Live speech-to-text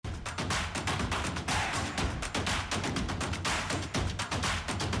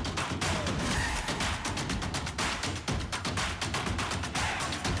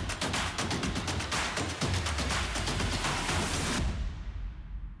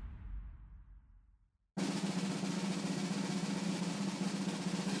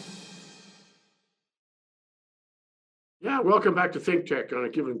Yeah, welcome back to Think Tech on a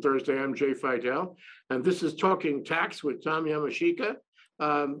given Thursday. I'm Jay Fidel, and this is Talking Tax with Tom Yamashika.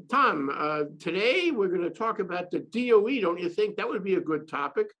 Tom, today we're going to talk about the DOE. Don't you think that would be a good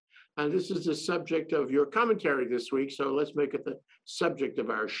topic? And this is the subject of your commentary this week, so let's make it the subject of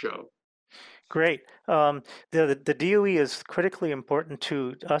our show. Great. The DOE is critically important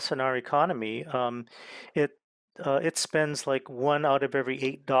to us and our economy. It it spends like one out of every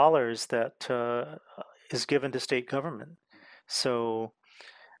 $8 that is given to state government. So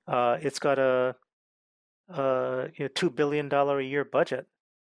it's got a $2 billion a year budget,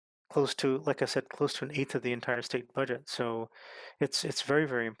 close to, like I said, close to an eighth of the entire state budget. So it's very,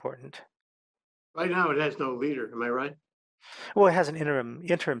 very important. Right now, it has no leader. Am I right? Well, it has an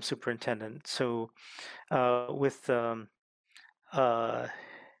interim superintendent. So with uh, uh,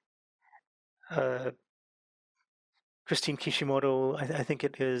 Christine Kishimoto, I think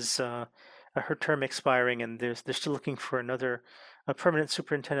it is her term expiring, and they're still looking for another a permanent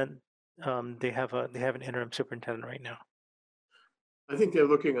superintendent. They have an interim superintendent right now. I think they're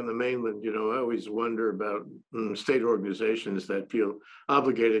looking on the mainland. I always wonder about state organizations that feel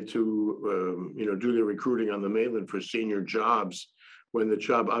obligated to, do the recruiting on the mainland for senior jobs when the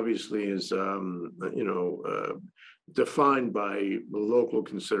job obviously is, defined by local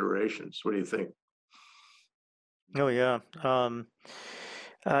considerations. What do you think? Oh yeah,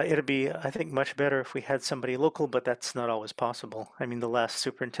 it'd be I think much better if we had somebody local, but that's not always possible. I mean, the last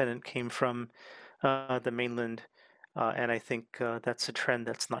superintendent came from the mainland, and I think that's a trend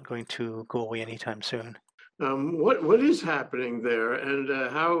that's not going to go away anytime soon. What is happening there,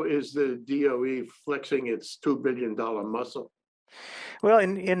 and how is the DOE flexing its $2 billion muscle? Well,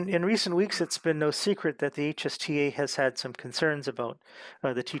 in recent weeks, it's been no secret that the HSTA has had some concerns about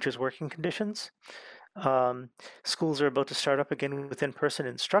the teachers' working conditions. Um, Schools are about to start up again with in-person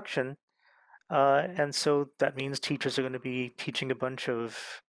instruction, and so that means teachers are going to be teaching a bunch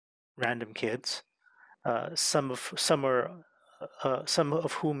of random kids. Some of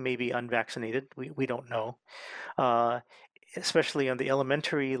whom may be unvaccinated. We don't know. Uh, Especially on the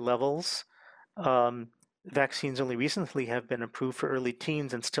elementary levels. Um, Vaccines only recently have been approved for early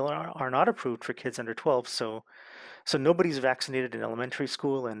teens and still are not approved for kids under 12. So nobody's vaccinated in elementary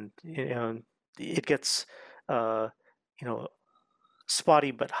school, and it gets uh, you know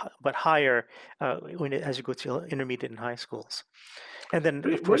spotty but higher as you go to intermediate and high schools. And then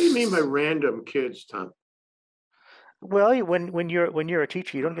of What do you mean by course, random kids, Tom? well, when you're a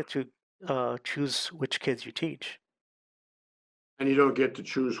teacher, you don't get to choose which kids you teach. And you don't get to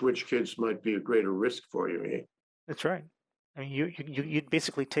choose which kids might be a greater risk for you. Eh? That's right. I mean, you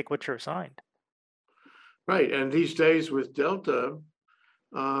basically take what you're assigned. Right. And these days with Delta,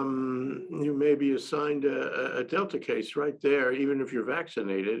 you may be assigned a Delta case right there, even if you're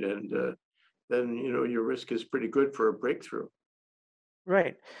vaccinated. And then, your risk is pretty good for a breakthrough.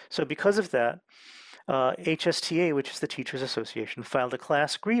 Right. So because of that, HSTA, which is the Teachers Association, filed a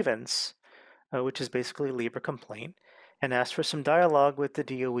class grievance, which is basically a labor complaint, and asked for some dialogue with the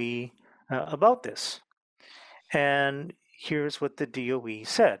DOE about this. And here's what the DOE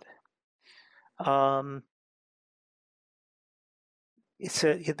said. Um,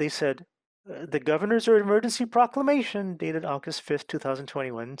 they said the governor's emergency proclamation dated August 5th,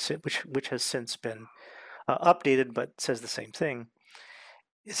 2021, which has since been updated but says the same thing.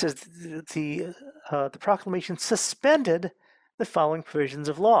 It says the proclamation suspended the following provisions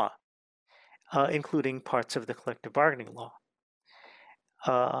of law, including parts of the collective bargaining law.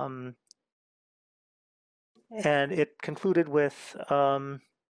 And it concluded with,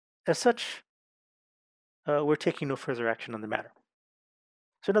 as such, we're taking no further action on the matter.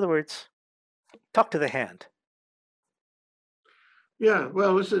 So in other words, talk to the hand. Yeah.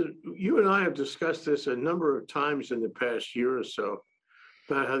 Well, listen, you and I have discussed this a number of times in the past year or so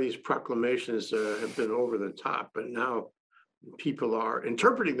about how these proclamations have been over the top, and now people are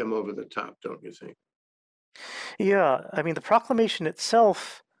interpreting them over the top, don't you think? Yeah, I mean, the proclamation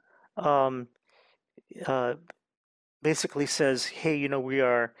itself um, uh, basically says, hey, we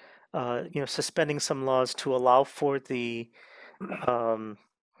are, suspending some laws to allow for um,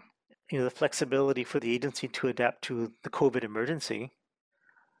 the flexibility for the agency to adapt to the COVID emergency.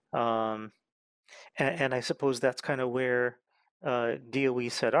 Um, and I suppose that's kind of where DOE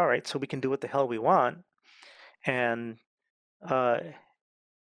said, all right, so we can do what the hell we want, and uh,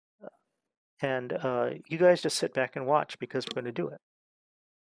 you guys just sit back and watch because we're going to do it.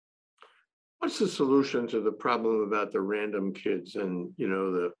 What's the solution to the problem about the random kids and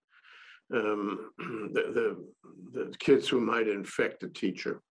the kids who might infect the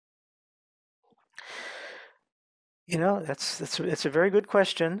teacher? That's a very good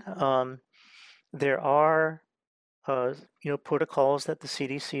question. There are protocols that the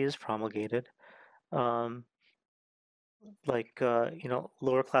CDC has promulgated, um, like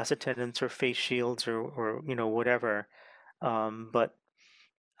lower class attendance or face shields or whatever. But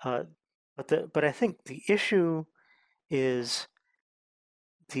uh, but I think the issue is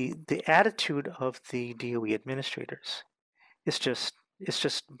the attitude of the DOE administrators. It's just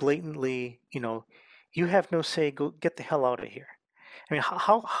blatantly, you have no say. Go get the hell out of here. I mean,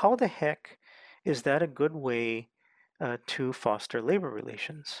 how the heck is that a good way to foster labor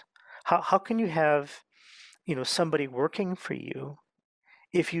relations? How can you have somebody working for you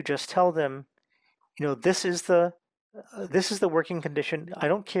if you just tell them, this is the working condition. I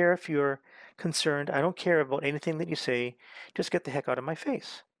don't care if you're concerned. I don't care about anything that you say. Just get the heck out of my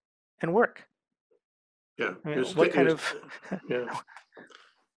face and work. Yeah, I mean, what kind of yeah,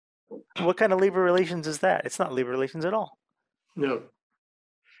 what kind of labor relations is that? It's not labor relations at all. no.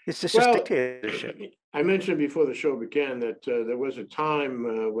 It's just Well, dictatorship. I mentioned before the show began that there was a time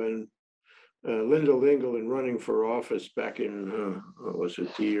when Linda Lingle, in running for office back in, what was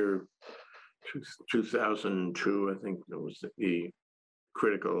it, the year 2002, I think that was the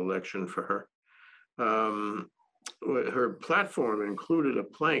critical election for her. Her platform included a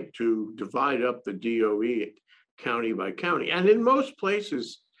plank to divide up the DOE county by county. And in most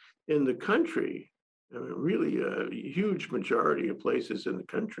places in the country, I mean, really a huge majority of places in the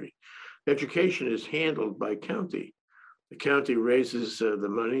country, education is handled by county. The county raises the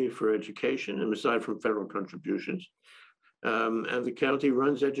money for education, and aside from federal contributions, and the county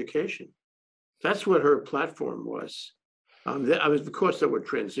runs education. That's what her platform was. Of course, there were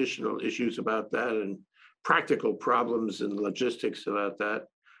transitional issues about that and practical problems and logistics about that,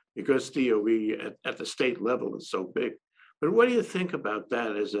 because DOE at the state level is so big. But what do you think about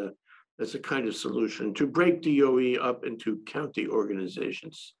that as a kind of solution to break DOE up into county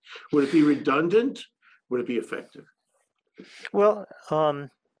organizations? Would it be redundant? Would it be effective? Well,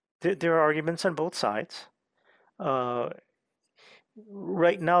 there are arguments on both sides. Uh,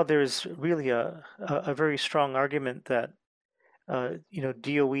 right now, there's really a very strong argument that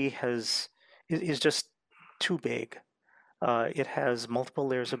DOE is just too big. It has multiple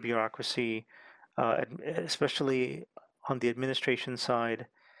layers of bureaucracy, especially on the administration side.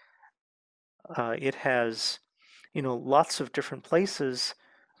 It has, lots of different places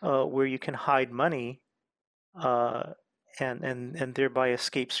where you can hide money uh, and thereby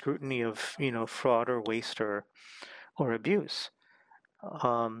escape scrutiny of fraud or waste or abuse.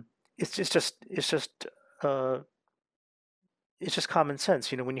 Um, uh, it's just common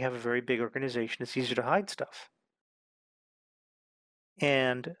sense. When you have a very big organization, it's easier to hide stuff.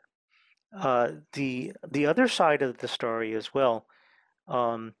 And the other side of the story as well,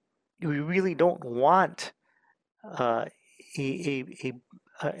 we really don't want uh, a, a,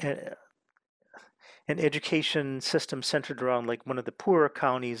 a an education system centered around like one of the poorer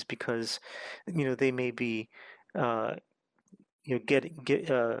counties because they may be uh, get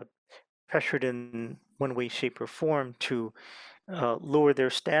pressured in one way, shape, or form to lower their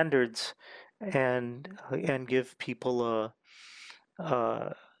standards and give people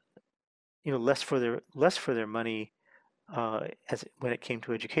less for their money as when it came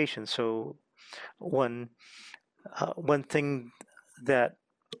to education. So one thing that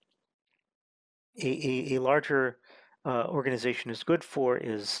a larger organization is good for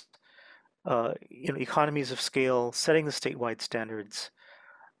is economies of scale, setting the statewide standards,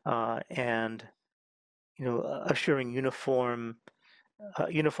 and assuring uniform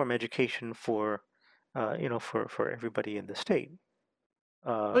education for for everybody in the state.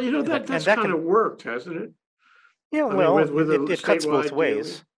 Well, And that that's and that kind can of worked, hasn't it? I mean, well with a it cuts both statewide DOE.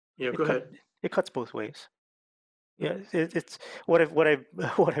 ways. Yeah, It go cut ahead. it cuts both ways. Yeah, it's what I've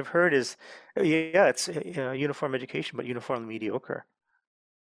what I've heard is yeah, it's uniform education, but uniformly mediocre.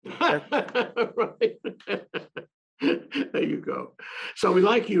 That Right. There you go. So we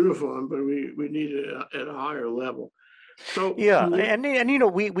like uniform, but we need it at a higher level. So, Yeah, and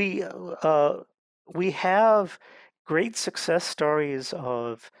we have great success stories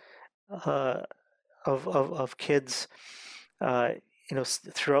uh, of kids,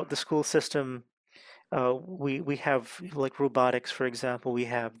 throughout the school system. We have like robotics, for example. We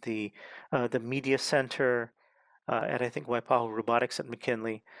have the media center at I think Waipahu Robotics at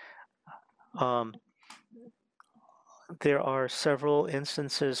McKinley. Um, there are several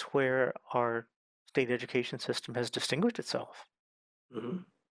instances where our state education system has distinguished itself. mhm.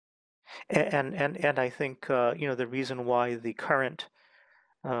 And I think the reason why the current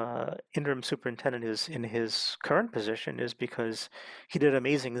interim superintendent is in his current position is because he did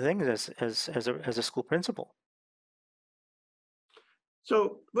amazing things as a school principal.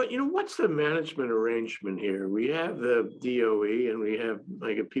 So, but what's the management arrangement here? We have the DOE and we have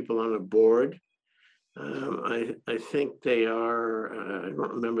like people on a board. I think they are, I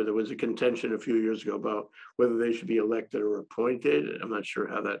don't remember, there was a contention a few years ago about whether they should be elected or appointed. I'm not sure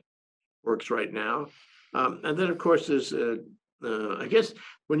how that works right now. And then, of course, there's, I guess,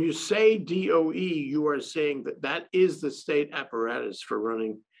 when you say DOE, you are saying that that is the state apparatus for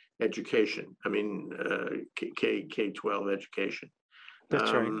running education. I mean, K-12 education.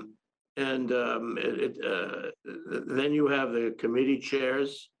 That's right. And then you have the committee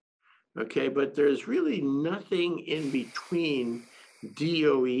chairs. Okay, but there's really nothing in between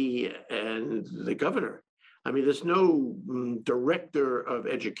DOE and the governor. I mean, there's no director of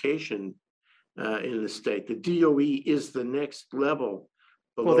education in the state. The DOE is the next level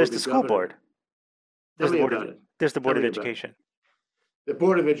Well, below there's the the school governor. board. Tell There's the me board about of it. there's the Tell board of me about it. education. The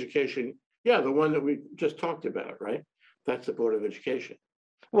Board of Education, yeah, the one that we just talked about, right? That's the Board of Education.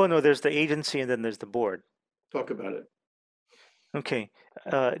 Well, no, there's the agency and then there's the board. Talk about it. Okay,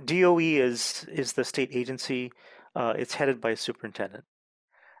 DOE is the state agency. It's headed by a superintendent.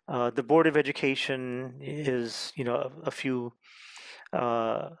 The Board of Education is, a few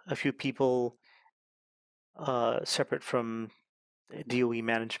people separate from DOE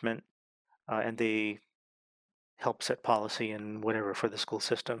management, and they help set policy and whatever for the school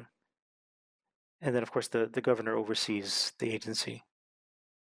system. And then, of course, the governor oversees the agency.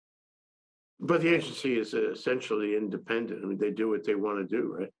 But the agency is essentially independent. I mean, they do what they want to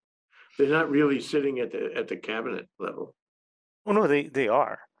do, right? They're not really sitting at the cabinet level. Oh no, they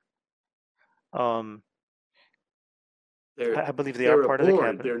are. I They're believe they are they're a part of the board.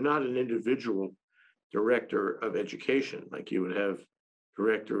 cabinet. They're not an individual director of education like you would have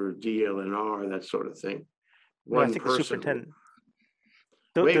director of DLNR, that sort of thing. No, I One think the person. superintendent.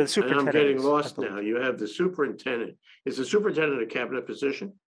 Wait, The and I'm superintendent getting is, I lost believe. now. You have the superintendent. Is the superintendent a cabinet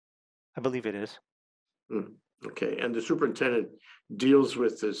position? I believe it is. Okay, and the superintendent deals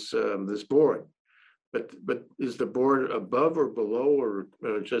with this board, but is the board above or below or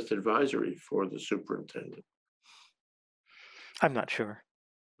just advisory for the superintendent? I'm not sure.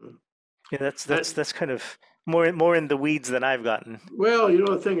 Hmm. Yeah, that's kind of more in the weeds than I've gotten. Well,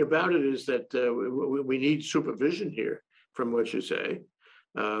 the thing about it is that we need supervision here, from what you say,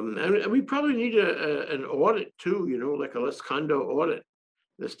 and we probably need an audit too. Like a Les Condo audit,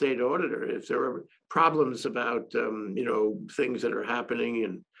 the state auditor. If there are problems about things that are happening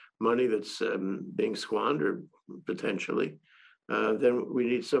and money that's being squandered potentially, then we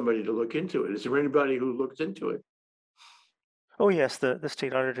need somebody to look into it. Is there anybody who looked into it? Oh yes, the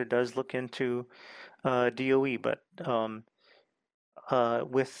state auditor does look into DOE, but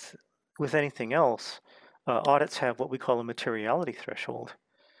with anything else, audits have what we call a materiality threshold,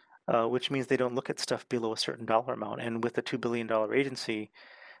 which means they don't look at stuff below a certain dollar amount. And with the $2 billion agency,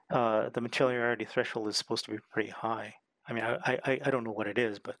 the materiality threshold is supposed to be pretty high. I mean, I don't know what it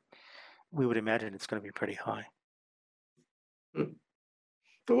is, but we would imagine it's going to be pretty high.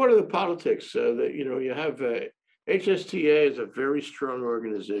 So what are the politics that you have? HSTA is a very strong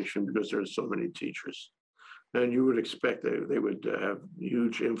organization because there are so many teachers, and you would expect that they would have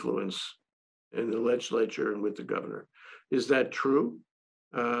huge influence in the legislature and with the governor. Is that true?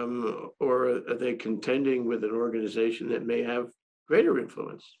 Or are they contending with an organization that may have greater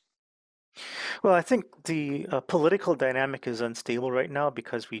influence? Well, I think the political dynamic is unstable right now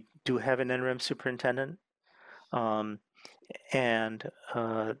because we do have an interim superintendent, um, and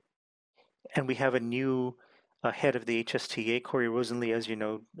we have a new head of the HSTA, Corey Rosenlee, as you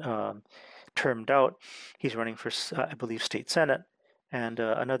know, termed out. He's running for, I believe, state senate, and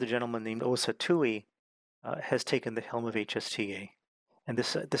another gentleman named Osa Tui has taken the helm of HSTA. And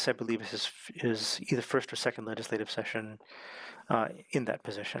this I believe is either first or second legislative session in that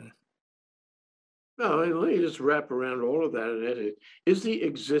position. No, let me just wrap around all of that and edit. Is the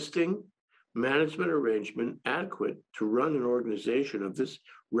existing management arrangement adequate to run an organization of this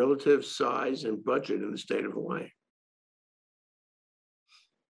relative size and budget in the state of Hawaii?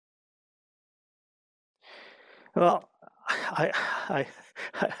 Well, I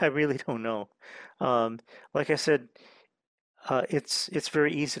really don't know. Like I said, it's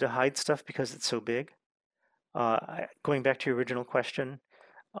very easy to hide stuff because it's so big. Going back to your original question,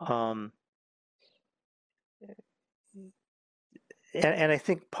 and I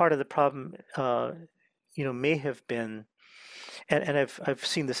think part of the problem, may have been, and I've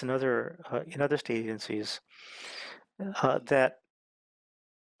seen this in other state agencies, that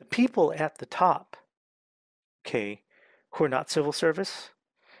the people at the top, okay, who are not civil service,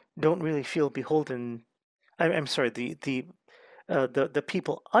 don't really feel beholden. I'm sorry, the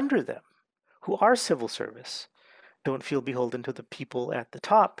people under them who are civil service don't feel beholden to the people at the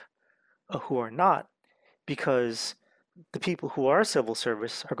top who are not, because the people who are civil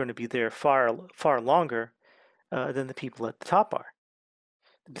service are going to be there far longer than the people at the top are.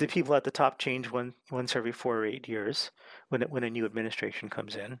 The people at the top change once every 4 or 8 years when a new administration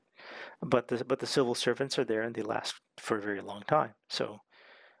comes in, but the civil servants are there and they last for a very long time. So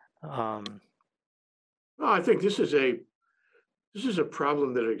um, Well, I think this is a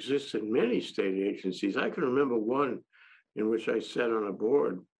problem that exists in many state agencies. I can remember one in which I sat on a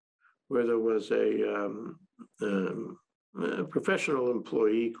board where there was a professional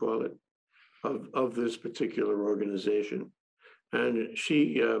employee, call it, of this particular organization. And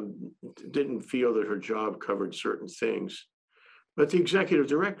she didn't feel that her job covered certain things. But the executive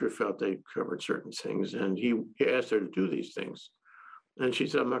director felt they covered certain things, and he asked her to do these things. And she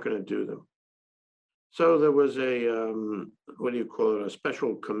said, I'm not going to do them. So there was what do you call it, a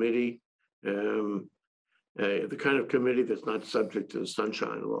special committee, um, the kind of committee that's not subject to the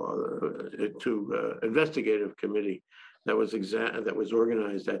Sunshine Law, to investigative committee that was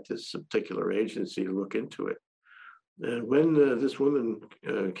organized at this particular agency to look into it. And when this woman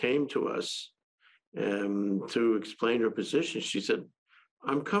came to us to explain her position, she said,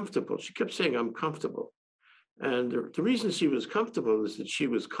 I'm comfortable. She kept saying, I'm comfortable. And the reason she was comfortable is that she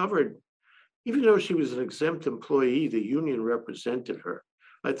was covered, even though she was an exempt employee, the union represented her.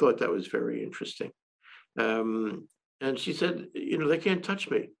 I thought that was very interesting. And she said, they can't touch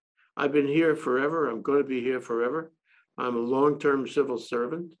me. I've been here forever. I'm going to be here forever. I'm a long-term civil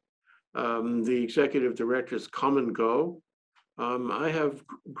servant. The executive directors come and go. I have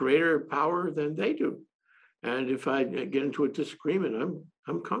greater power than they do. And if I get into a disagreement,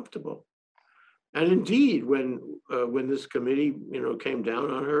 I'm comfortable. And indeed, when this committee, came down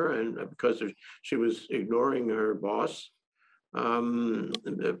on her, and because she was ignoring her boss,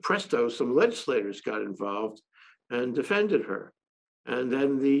 presto, some legislators got involved and defended her. And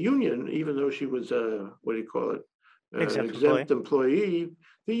then the union, even though she was what do you call it, an exempt employee,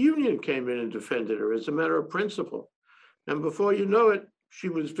 the union came in and defended her as a matter of principle. And before you know it, she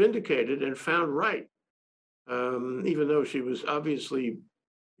was vindicated and found right, even though she was obviously,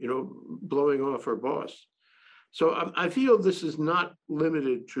 blowing off her boss. So I feel this is not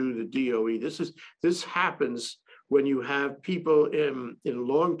limited to the DOE. This happens when you have people in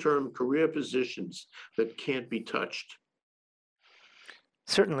long-term career positions that can't be touched.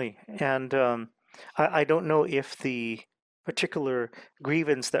 certainly, and I don't know if the particular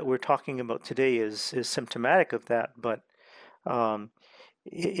grievance that we're talking about today is symptomatic of that, but um,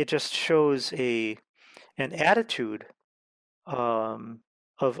 it just shows an attitude um,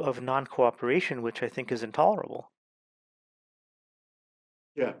 of non-cooperation, which I think is intolerable.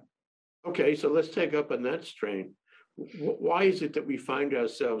 Yeah. Okay, so let's take up on that strain. Why is it that we find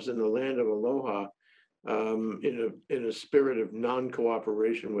ourselves in the land of aloha in a spirit of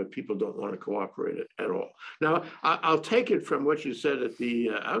non-cooperation where people don't want to cooperate at all? Now, I'll take it from what you said at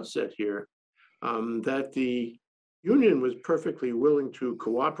the outset here, that the union was perfectly willing to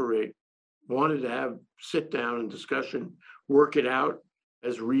cooperate, wanted to have sit down and discussion, work it out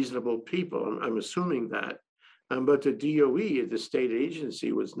as reasonable people. I'm assuming that. But the DOE, the state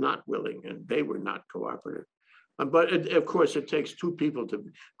agency, was not willing, and they were not cooperative. But of course, it takes two people to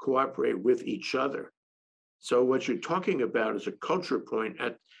cooperate with each other. So what you're talking about is a culture point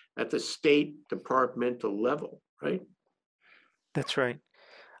at the state departmental level, right? That's right.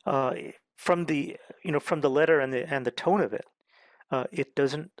 Uh, from the letter and the tone of it, it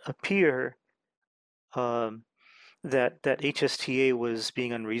doesn't appear um, that HSTA was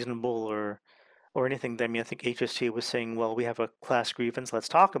being unreasonable or anything. I mean, I think HSTA was saying, well, we have a class grievance, let's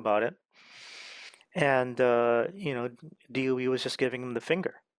talk about it. And DOE was just giving them the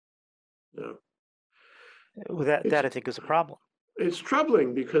finger. Yeah. That I think is a problem. It's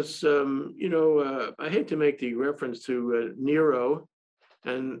troubling because I hate to make the reference to Nero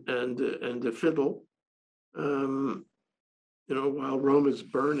and the fiddle, while Rome is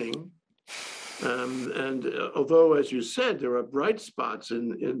burning. And although, as you said, there are bright spots in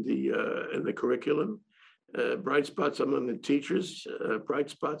the curriculum, bright spots among the teachers, bright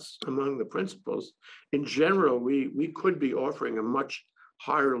spots among the principals. In general, we could be offering a much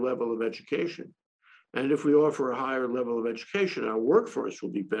higher level of education. And if we offer a higher level of education, our workforce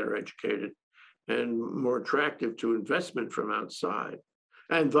will be better educated and more attractive to investment from outside,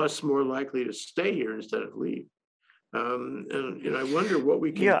 and thus more likely to stay here instead of leave. And I wonder what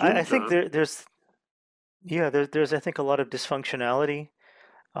we can do. I think there's I think a lot of dysfunctionality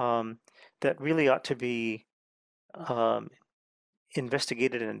that really ought to be um,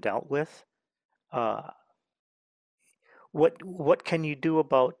 investigated and dealt with. Uh, what can you do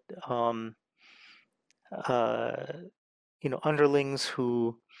about uh, underlings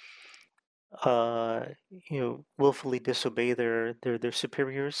who willfully disobey their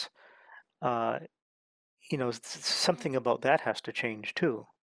superiors. Uh, something about that has to change too.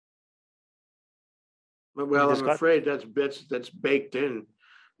 I mean, Well, there's I'm got afraid that's baked into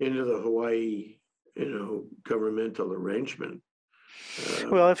the Hawaii, governmental arrangement.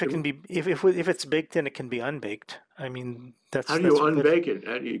 well, if it can Can- be if it's baked in, it can be unbaked. I mean, How do you that's unbake it?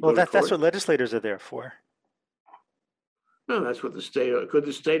 How do you well, go to that's what court? legislators are there for. No, that's what could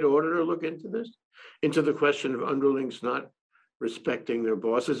the state auditor look into this? Into the question of underlings not respecting their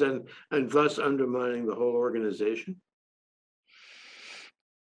bosses and thus undermining the whole organization?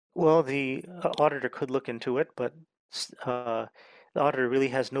 Well, the auditor could look into it, but the auditor really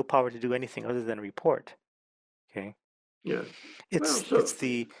has no power to do anything other than report. Okay, Yeah. Well, it's so it's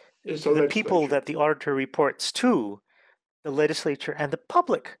the the people legislature. that the auditor reports to, the legislature and the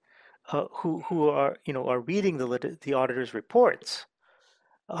public, who are are reading the auditor's reports,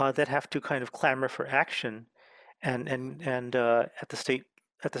 that have to kind of clamor for action, and at the state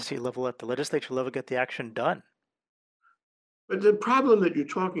level, at the legislature level, get the action done. But the problem that you're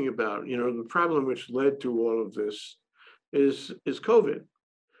talking about, the problem which led to all of this is COVID.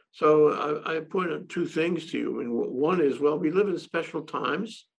 So I point out two things to you. I mean, one is, well, we live in special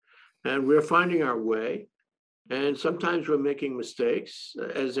times and we're finding our way. And sometimes we're making mistakes,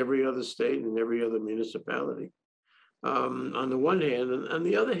 as every other state and every other municipality. On the one hand, and on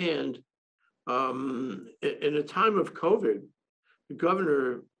the other hand, in a time of COVID, the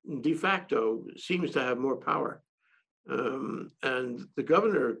governor de facto seems to have more power. And the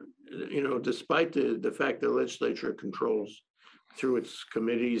governor, despite the fact the legislature controls through its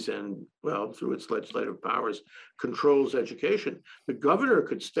committees and, well, through its legislative powers, controls education, the governor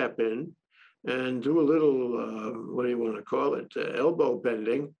could step in and do a little, what do you want to call it, elbow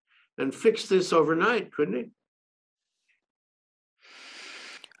bending and fix this overnight, couldn't he?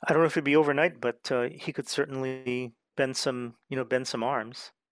 I don't know if it'd be overnight, but he could certainly bend some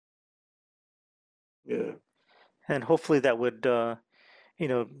arms, Yeah. and hopefully that would,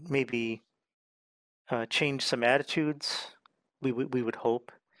 maybe change some attitudes. We would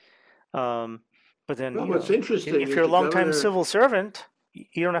hope. Um, but then, Well, what's interesting if is you're a the longtime governor, civil servant,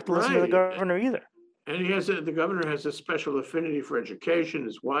 you don't have to listen to the right? governor either. And the governor has a special affinity for education.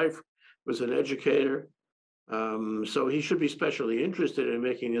 His wife was an educator. So he should be specially interested in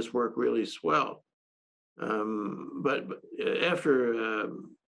making this work really swell. But after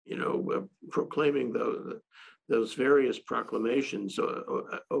proclaiming those various proclamations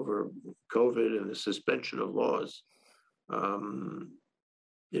over COVID and the suspension of laws,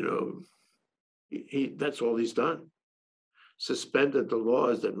 you know, that's all he's done. Suspended the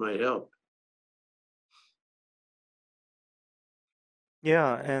laws that might help.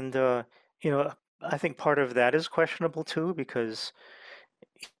 Yeah, and I think part of that is questionable too, because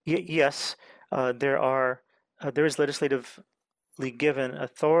yes, there is legislatively given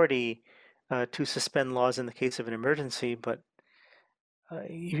authority to suspend laws in the case of an emergency, but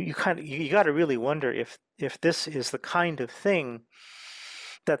you got to really wonder if this is the kind of thing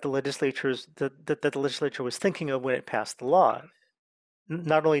that the legislature was thinking of when it passed the law.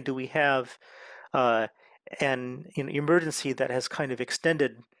 Not only do we have uh, an emergency that has kind of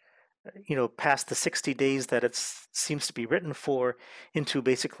extended, past the 60 days that it seems to be written for, into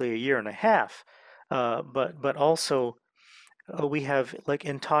basically a year and a half, but also we have like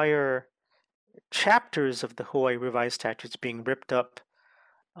entire chapters of the Hawaii Revised Statutes being ripped up,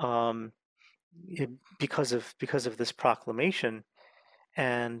 um, because of this proclamation,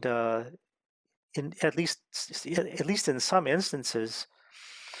 and in at least in some instances,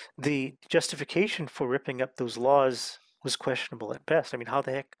 the justification for ripping up those laws was questionable at best. I mean, how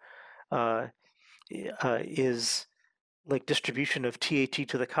the heck uh, is like distribution of THE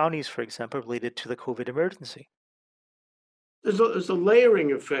to the counties, for example, related to the COVID emergency? There's a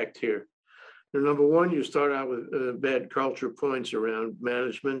layering effect here. Number one, you start out with bad culture points around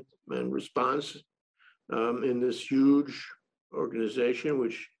management and response in this huge organization,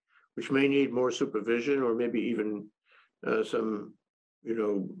 which may need more supervision or maybe even some,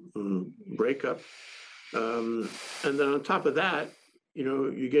 breakup. And then on top of that,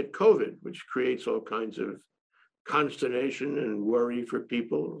 you get COVID, which creates all kinds of consternation and worry for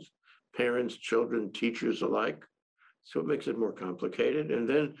people, parents, children, teachers alike. So it makes it more complicated. And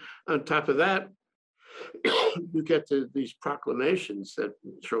then on top of that, you get to these proclamations that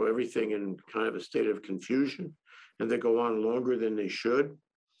throw everything in kind of a state of confusion, and they go on longer than they should.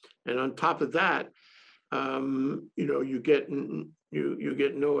 And on top of that, you get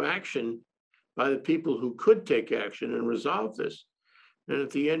no action by the people who could take action and resolve this. And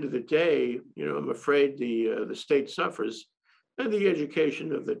at the end of the day, I'm afraid the state suffers and the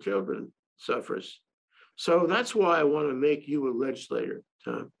education of the children suffers. So that's why I want to make you a legislator,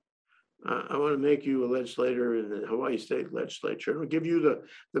 Tom. I want to make you a legislator in the Hawaii State Legislature. I'll give you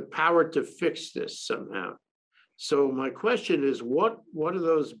the power to fix this somehow. So my question is, what do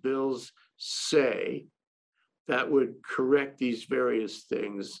those bills say that would correct these various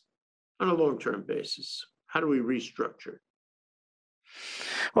things on a long-term basis? How do we restructure?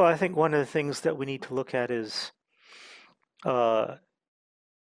 Well, I think one of the things that we need to look at is, uh,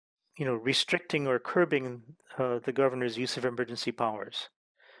 restricting or curbing the governor's use of emergency powers.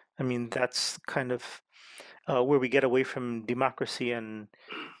 I mean, that's kind of where we get away from democracy and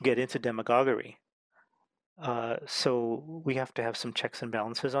get into demagoguery. So we have to have some checks and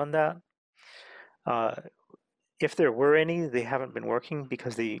balances on that. If there were any, they haven't been working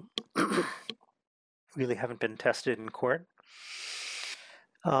because they really haven't been tested in court.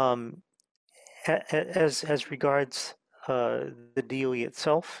 As regards the DOE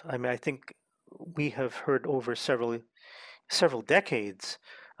itself, I mean, I think we have heard over several decades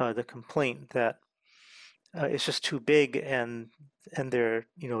the complaint that it's just too big, and there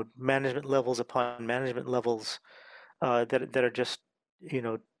are management levels upon management levels that are just you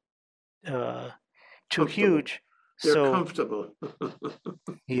know too Comfortable. huge. They're So comfortable.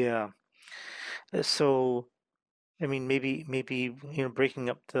 yeah, so I mean, maybe breaking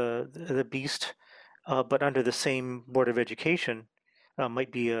up the beast, but under the same Board of Education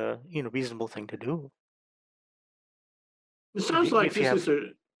might be a reasonable thing to do. It sounds like If you this is have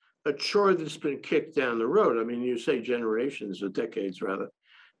a chore that's been kicked down the road. I mean, you say generations or decades rather,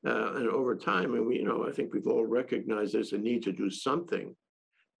 and over time, and I think we've all recognized there's a need to do something,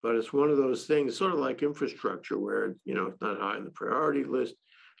 but it's one of those things, sort of like infrastructure, where it's not high on the priority list.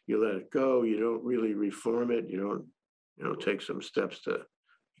 You let it go. You don't really reform it. You don't take some steps to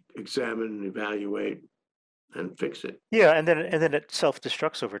examine and evaluate and fix it. yeah, and then it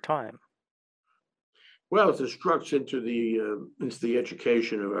self-destructs over time. Well, it destructs into the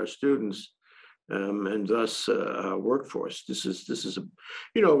education of our students, and thus our workforce. This is a,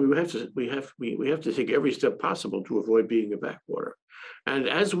 we have to take every step possible to avoid being a backwater. And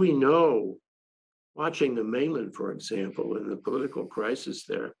as we know, watching the mainland, for example, in the political crisis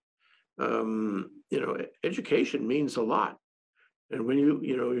there, education means a lot. And when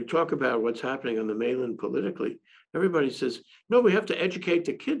you talk about what's happening on the mainland politically, everybody says, no, we have to educate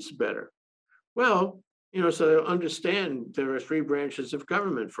the kids better. Well, so they'll understand there are three branches of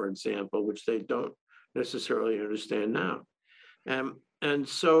government, for example, which they don't necessarily understand now. And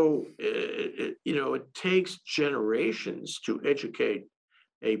so, it takes generations to educate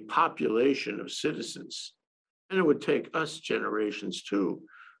a population of citizens. And it would take us generations too,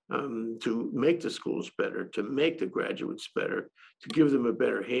 to make the schools better, to make the graduates better, to give them a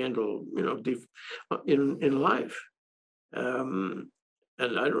better handle, in life.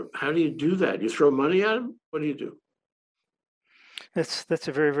 And how do you do that? You throw money at them? What do you do? That's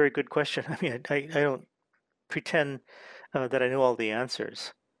a very, very good question. I mean, I don't pretend that I know all the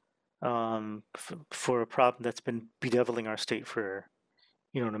answers for a problem that's been bedeviling our state for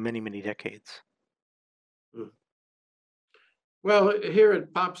many, many decades. Hmm. Well, here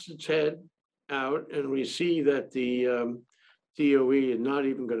it pops its head out, and we see that the DOE is not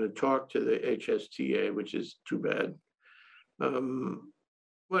even going to talk to the HSTA, which is too bad.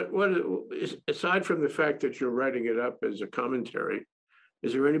 What is, aside from the fact that you're writing it up as a commentary,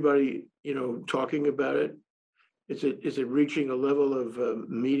 is there anybody talking about it? Is it reaching a level of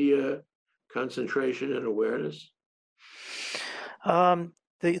media concentration and awareness?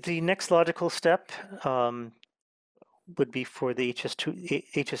 The next logical step would be for the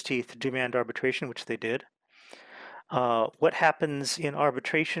HST to demand arbitration, which they did. What happens in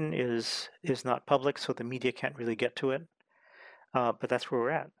arbitration is not public, so the media can't really get to it. But that's where we're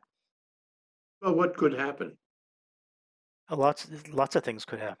at. Well, what could happen Lots of things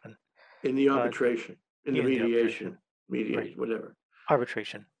could happen in the arbitration, in the in the mediation, arbitration. Right. whatever,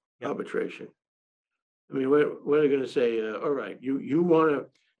 Arbitration. Yep. arbitration? I mean, what are they going to say? All right, you want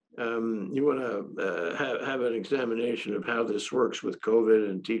to have an examination of how this works with COVID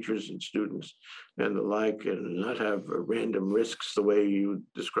and teachers and students and the like, and not have random risks the way you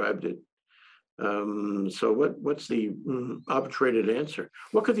described it. So what's the arbitrated answer?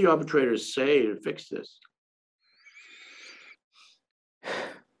 What could the arbitrators say to fix this?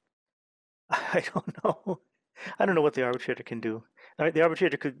 I don't know. I don't know what the arbitrator can do. The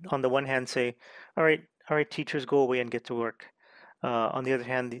arbitrator could, on the one hand, say, all right, teachers, go away and get to work. On the other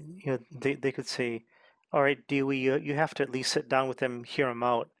hand, they could say, all right, DOE, you have to at least sit down with them, hear them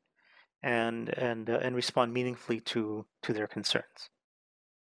out, and respond meaningfully to their concerns.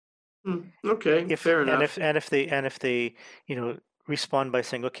 Okay, If fair and enough. if they you know respond by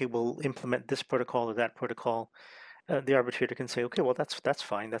saying, okay, we'll implement this protocol or that protocol, the arbitrator can say, okay, well that's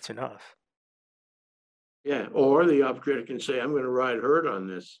fine, that's enough. Yeah, or the arbitrator can say, I'm gonna ride herd on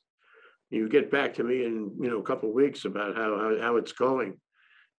this. You get back to me in, a couple of weeks about how it's going.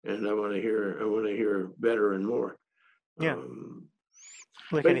 And I want to hear better and more. Yeah, Um,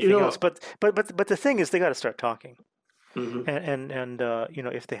 like but anything else. But the thing is, they got to start talking, mhm. and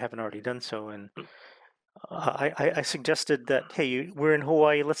if they haven't already done so, and I suggested that, hey, we're in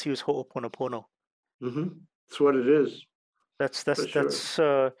Hawaii, let's use Ho'oponopono. It's what it is, That's for that's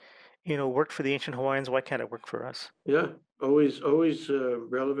sure. that's worked for the ancient Hawaiians. Why can't it work for us? Yeah, always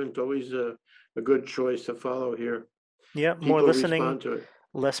relevant, always a good choice to follow here. Yeah, more People listening, respond to it.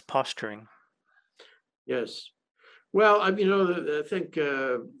 less posturing. Yes. Well, I think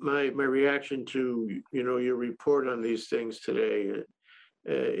my reaction to your report on these things today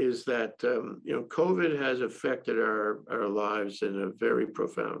is that COVID has affected our lives in a very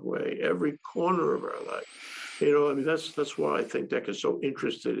profound way, every corner of our life. That's why I think DEC is so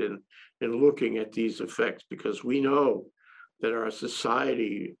interested in looking at these effects, because we know that our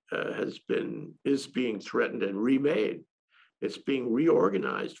society is being threatened and remade. It's being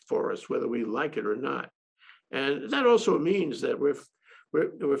reorganized for us, whether we like it or not. And that also means that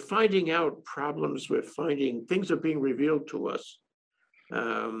we're finding out problems. We're finding things are being revealed to us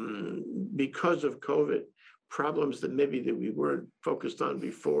because of COVID. Problems that maybe that we weren't focused on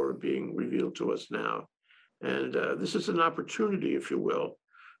before are being revealed to us now. And this is an opportunity, if you will,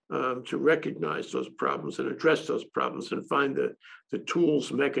 to recognize those problems and address those problems and find the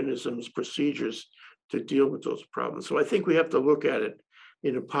tools, mechanisms, procedures to deal with those problems. So I think we have to look at it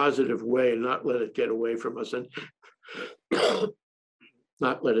in a positive way and not let it get away from us, and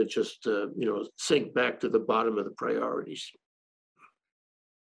not let it just sink back to the bottom of the priorities.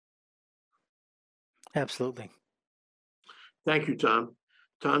 Absolutely. Thank you, Tom.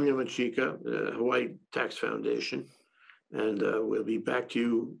 Tom Yamachika, Hawaii Tax Foundation. And we'll be back to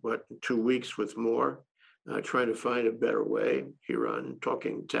you, in 2 weeks with more, trying to find a better way here on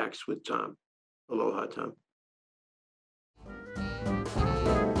Talking Tax with Tom. Aloha, Tom.